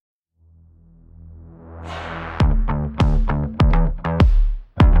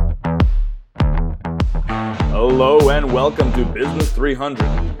and welcome to Business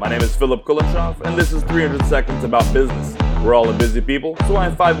 300. My name is Philip Kulenshoff, and this is 300 Seconds About Business. We're all a busy people, so I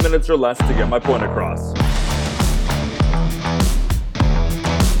have 5 minutes or less to get my point across.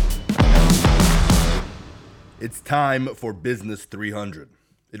 It's time for Business 300.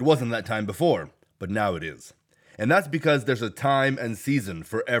 It wasn't that time before, but now it is. And that's because there's a time and season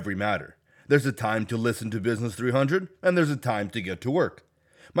for every matter. There's a time to listen to Business 300, and there's a time to get to work.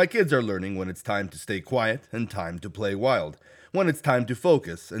 My kids are learning when it's time to stay quiet and time to play wild, when it's time to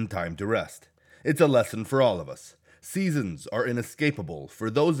focus and time to rest. It's a lesson for all of us. Seasons are inescapable for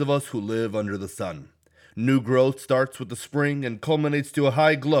those of us who live under the sun. New growth starts with the spring and culminates to a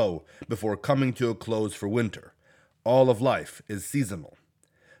high glow before coming to a close for winter. All of life is seasonal.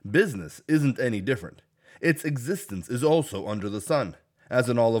 Business isn't any different. Its existence is also under the sun. As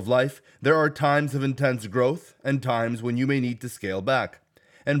in all of life, there are times of intense growth and times when you may need to scale back.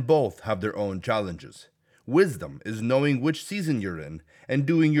 And both have their own challenges. Wisdom is knowing which season you're in and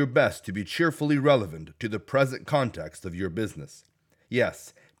doing your best to be cheerfully relevant to the present context of your business.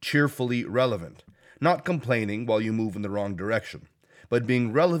 Yes, cheerfully relevant. Not complaining while you move in the wrong direction, but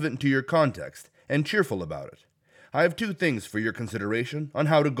being relevant to your context and cheerful about it. I have 2 things for your consideration on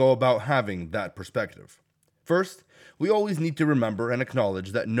how to go about having that perspective. First, we always need to remember and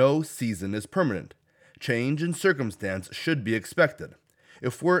acknowledge that no season is permanent. Change in circumstance should be expected.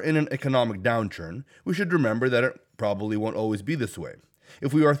 If we're in an economic downturn, we should remember that it probably won't always be this way.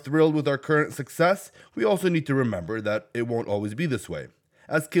 If we are thrilled with our current success, we also need to remember that it won't always be this way.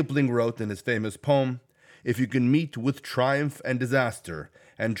 As Kipling wrote in his famous poem, "If you can meet with triumph and disaster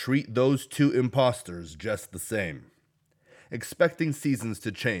and treat those 2 impostors just the same." Expecting seasons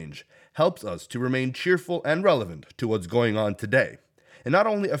to change helps us to remain cheerful and relevant to what's going on today. It not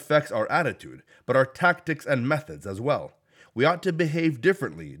only affects our attitude, but our tactics and methods as well. We ought to behave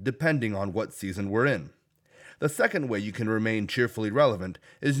differently depending on what season we're in. The second way you can remain cheerfully relevant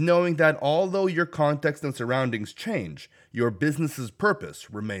is knowing that although your context and surroundings change, your business's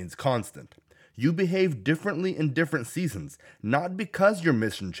purpose remains constant. You behave differently in different seasons, not because your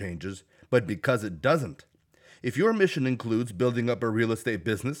mission changes, but because it doesn't. If your mission includes building up a real estate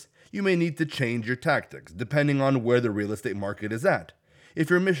business, you may need to change your tactics depending on where the real estate market is at. If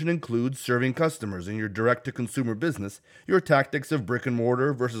your mission includes serving customers in your direct-to-consumer business, your tactics of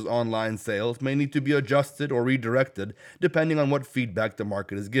brick-and-mortar versus online sales may need to be adjusted or redirected depending on what feedback the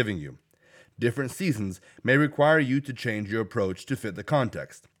market is giving you. Different seasons may require you to change your approach to fit the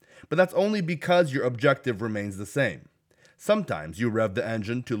context, but that's only because your objective remains the same. Sometimes you rev the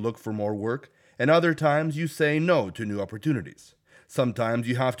engine to look for more work, and other times you say no to new opportunities. Sometimes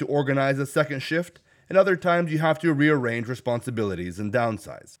you have to organize a second shift, and other times you have to rearrange responsibilities and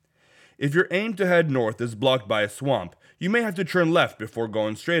downsize. If your aim to head north is blocked by a swamp, you may have to turn left before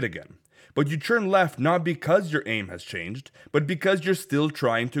going straight again. But you turn left not because your aim has changed, but because you're still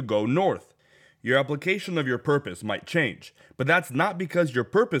trying to go north. Your application of your purpose might change, but that's not because your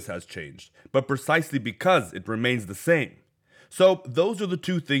purpose has changed, but precisely because it remains the same. So those are the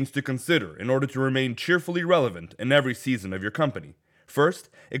 2 things to consider in order to remain cheerfully relevant in every season of your company. First,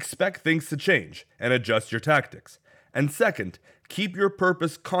 expect things to change and adjust your tactics. And second, keep your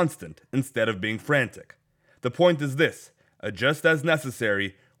purpose constant instead of being frantic. The point is this: adjust as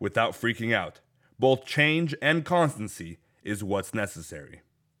necessary without freaking out. Both change and constancy is what's necessary.